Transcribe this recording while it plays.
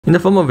In the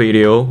former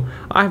video,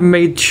 I've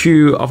made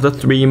 2 of the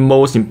 3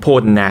 most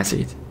important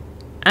acids,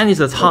 and it's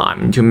the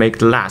time to make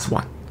the last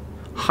one,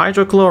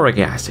 hydrochloric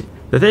acid.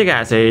 The thick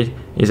acid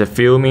is a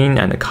fuming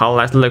and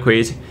colorless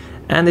liquid,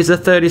 and is a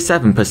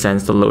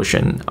 37%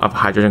 solution of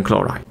hydrogen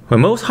chloride. When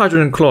most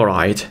hydrogen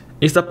chloride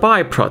is the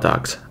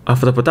byproduct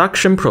of the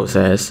production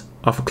process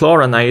of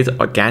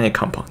chlorinated organic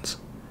compounds.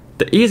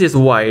 The easiest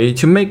way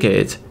to make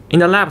it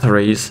in the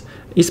laboratories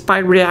is by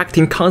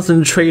reacting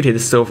concentrated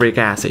sulfuric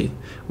acid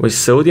with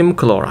sodium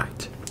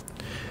chloride.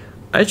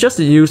 I just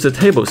used the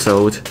table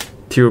salt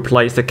to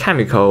replace the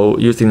chemical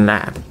used in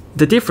lab.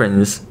 The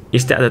difference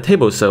is that the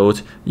table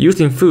salt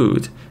used in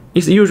food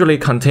is usually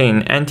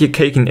contain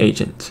anti-caking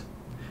agent,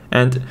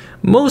 and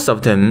most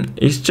of them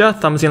is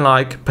just something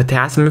like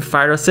potassium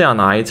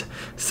ferrocyanide,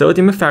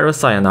 sodium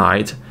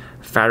ferrocyanide,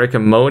 ferric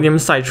ammonium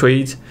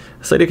citrate,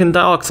 silicon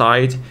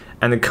dioxide,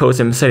 and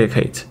calcium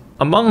silicate.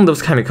 Among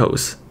those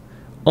chemicals,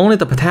 only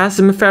the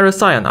potassium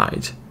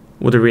ferrocyanide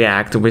would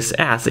react with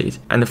acid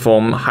and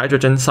form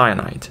hydrogen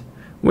cyanide,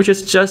 which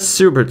is just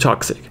super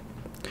toxic.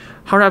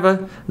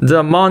 However, the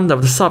amount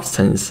of the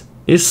substance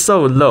is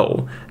so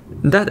low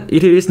that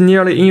it is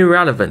nearly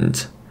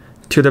irrelevant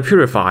to the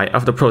purify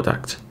of the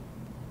product.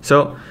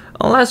 So,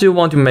 unless you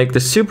want to make the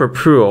super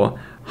pure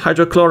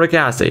hydrochloric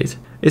acid,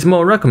 it's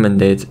more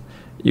recommended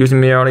using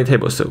merely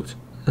table salt.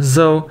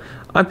 So,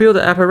 I built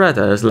an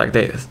apparatus like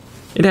this.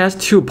 It has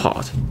 2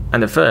 parts,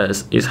 and the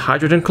first is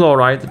hydrogen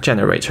chloride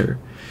generator.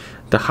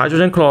 The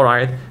hydrogen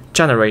chloride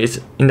generates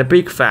in the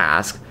big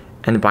flask,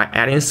 and by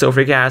adding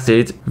sulfuric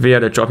acid via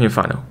the dropping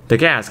funnel, the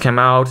gas comes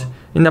out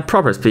in a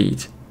proper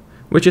speed,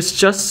 which is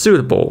just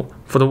suitable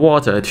for the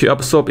water to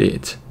absorb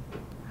it.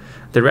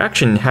 The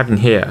reaction happening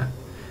here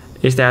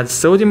is that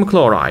sodium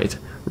chloride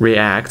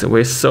reacts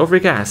with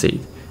sulfuric acid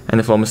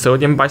and forms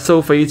sodium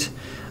bisulfate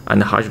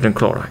and hydrogen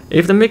chloride.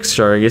 If the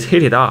mixture is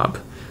heated up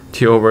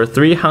to over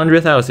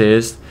 300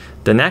 Celsius,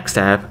 the next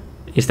step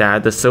is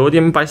that the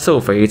sodium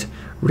bisulfate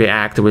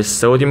reacts with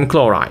sodium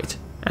chloride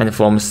and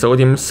forms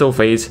sodium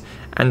sulfate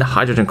and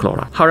hydrogen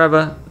chloride.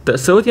 However, the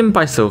sodium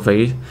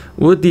bisulfate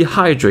will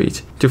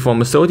dehydrate to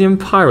form sodium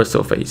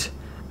pyrosulfate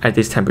at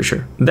this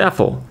temperature.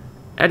 Therefore,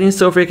 adding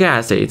sulfuric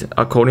acid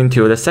according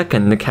to the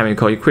second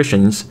chemical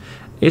equations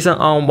is an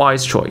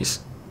unwise choice.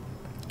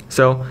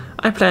 So,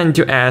 I plan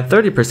to add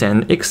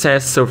 30%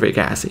 excess sulfuric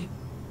acid.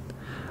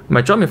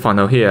 My dropping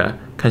funnel here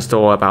can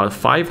store about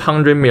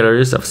 500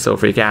 ml of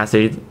sulfuric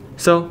acid,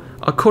 so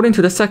according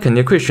to the second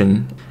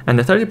equation and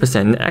the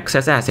 30%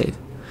 excess acid,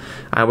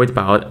 I weigh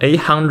about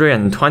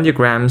 820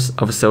 grams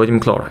of sodium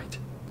chloride.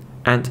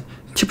 And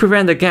to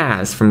prevent the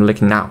gas from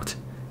leaking out,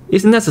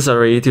 it's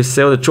necessary to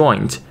seal the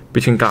joint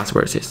between glass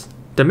verses.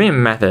 The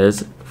main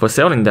methods for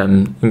sealing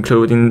them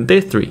include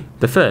these 3.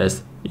 The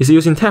first is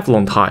using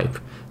Teflon type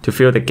to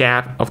fill the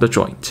gap of the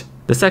joint.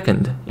 The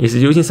second is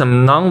using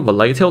some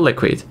non-volatile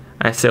liquid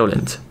as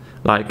sealant,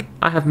 like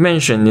I have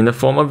mentioned in the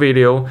former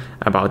video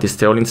about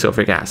distilling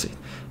sulfuric acid,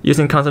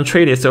 using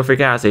concentrated sulfuric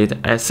acid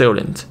as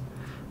sealant.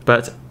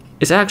 But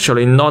it's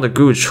actually not a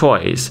good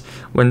choice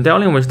when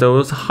dealing with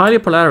those high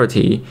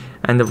polarity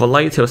and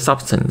volatile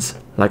substance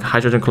like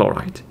hydrogen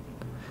chloride,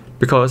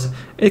 because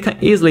it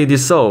can easily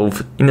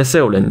dissolve in the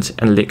sealant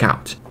and leak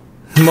out.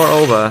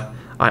 Moreover,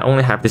 I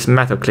only have these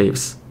metal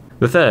clips.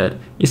 The third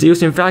is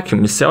using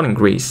vacuum sealing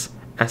grease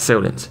as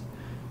sealant,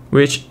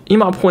 which in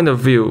my point of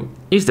view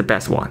is the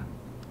best one,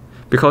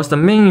 because the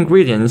main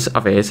ingredients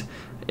of it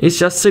is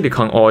just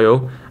silicone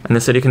oil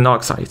and silicon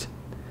oxide.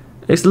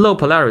 It's low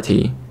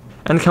polarity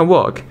and can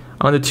work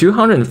under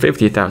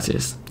 250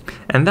 Celsius,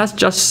 and that's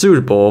just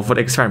suitable for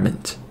the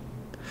experiment.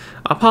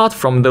 Apart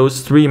from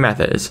those 3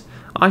 methods,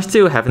 I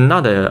still have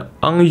another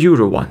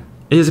unusual one.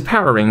 It is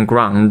powering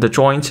ground the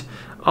joint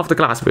of the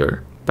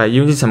glassware by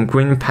using some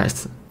green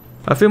paste.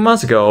 A few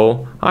months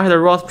ago, I had a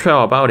raw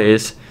trial about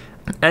it,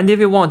 and if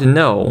you want to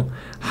know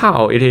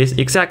how it is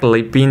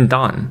exactly being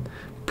done,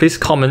 please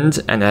comment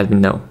and let me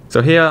know.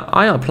 So here,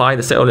 I apply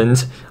the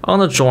sealant on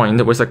the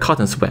joint with a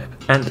cotton swab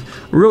and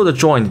roll the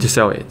joint to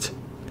seal it.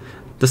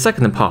 The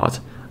second part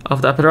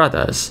of the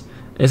apparatus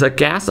is a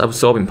gas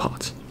absorbing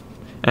part,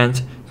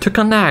 and to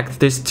connect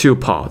these 2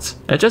 parts,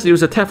 I just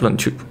use a Teflon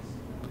tube.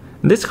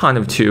 This kind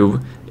of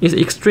tube is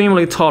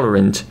extremely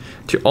tolerant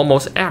to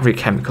almost every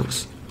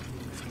chemicals.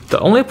 The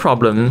only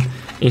problem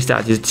is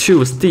that it's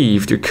too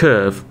stiff to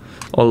curve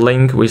or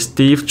link with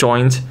stiff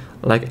joint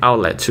like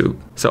outlet tube.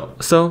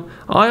 So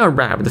I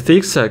unwrap the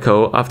thick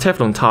circle of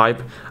Teflon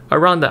type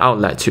around the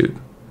outlet tube,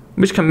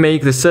 which can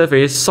make the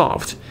surface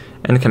soft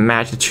and can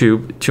match the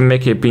tube to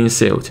make it being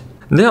sealed.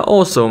 There are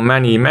also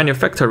many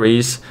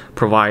manufacturers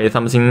provide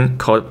something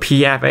called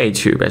PFA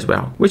tube as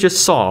well, which is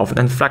soft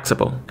and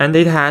flexible, and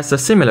it has a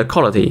similar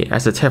quality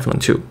as the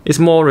Teflon tube. It's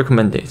more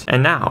recommended.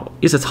 And now,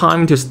 it's the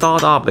time to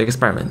start up the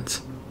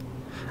experiment.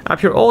 I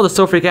pour all the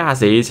sulfuric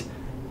acid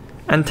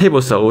and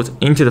table salt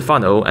into the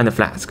funnel and the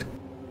flask.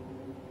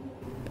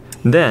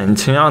 Then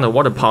turn on the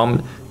water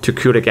pump to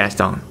cool the gas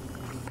down.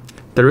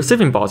 The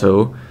receiving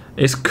bottle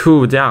is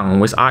cooled down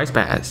with ice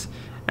baths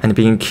and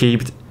being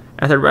kept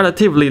at a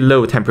relatively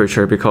low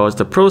temperature because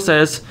the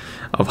process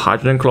of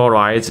hydrogen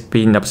chloride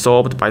being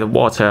absorbed by the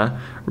water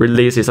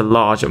releases a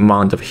large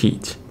amount of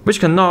heat, which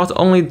can not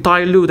only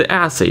dilute the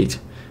acid,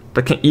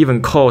 but can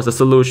even cause the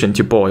solution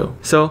to boil.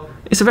 So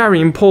it's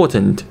very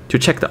important to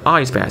check the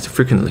ice bath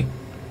frequently.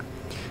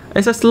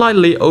 As I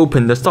slightly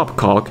open the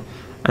stopcock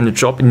and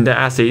drop in the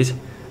acid,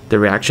 the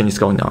reaction is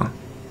going on.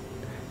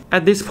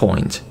 At this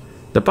point,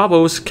 the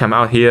bubbles come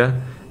out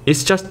here.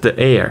 It's just the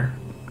air,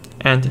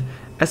 and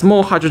as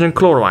more hydrogen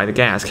chloride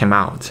gas came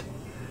out,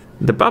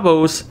 the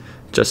bubbles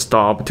just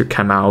stop to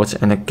come out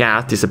and the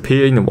gas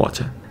disappear in the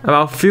water.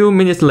 About a few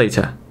minutes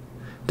later,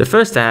 the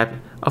first step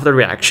of the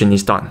reaction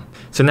is done.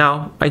 So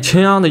now I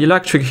turn on the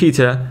electric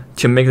heater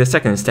to make the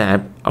second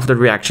step of the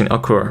reaction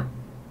occur.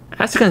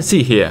 As you can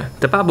see here,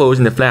 the bubbles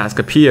in the flask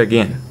appear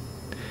again.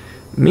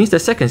 Means the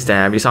second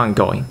step is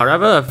ongoing.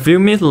 However, a few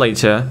minutes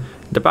later,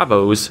 the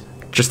bubbles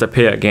just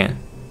appear again.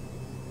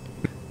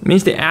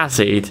 Means the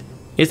acid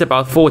is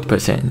about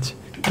 40%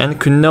 and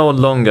could no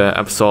longer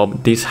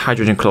absorb this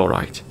hydrogen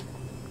chloride.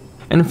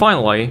 And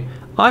finally,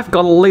 I've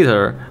got a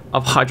liter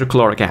of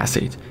hydrochloric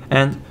acid,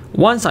 and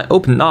once I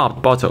open up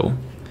the bottle,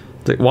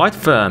 the white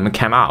film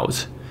came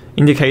out,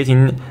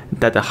 indicating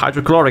that the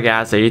hydrochloric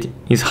acid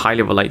is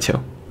highly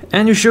volatile.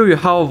 And to show you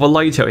how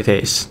volatile it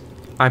is,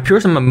 I pour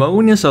some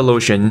ammonia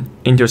solution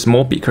into a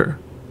small beaker,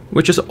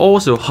 which is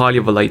also highly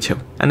volatile,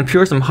 and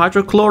pour some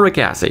hydrochloric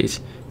acid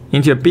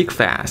into a big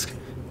flask,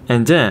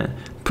 and then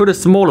put a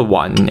smaller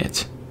one in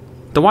it.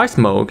 The white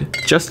smoke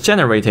just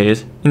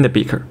generated in the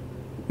beaker,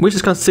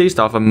 which consists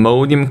of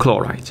ammonium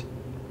chloride.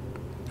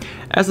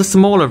 As a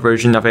smaller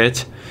version of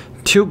it,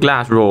 two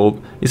glass rolls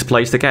is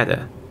placed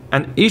together,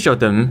 and each of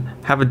them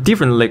have a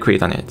different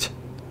liquid on it.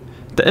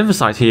 The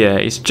emphasis here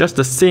is just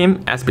the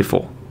same as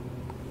before.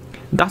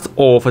 That's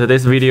all for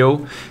today's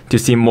video. To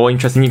see more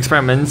interesting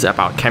experiments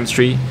about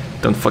chemistry,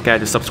 don't forget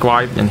to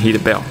subscribe and hit the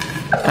bell.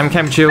 I'm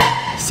ChemChill,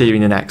 see you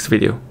in the next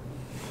video.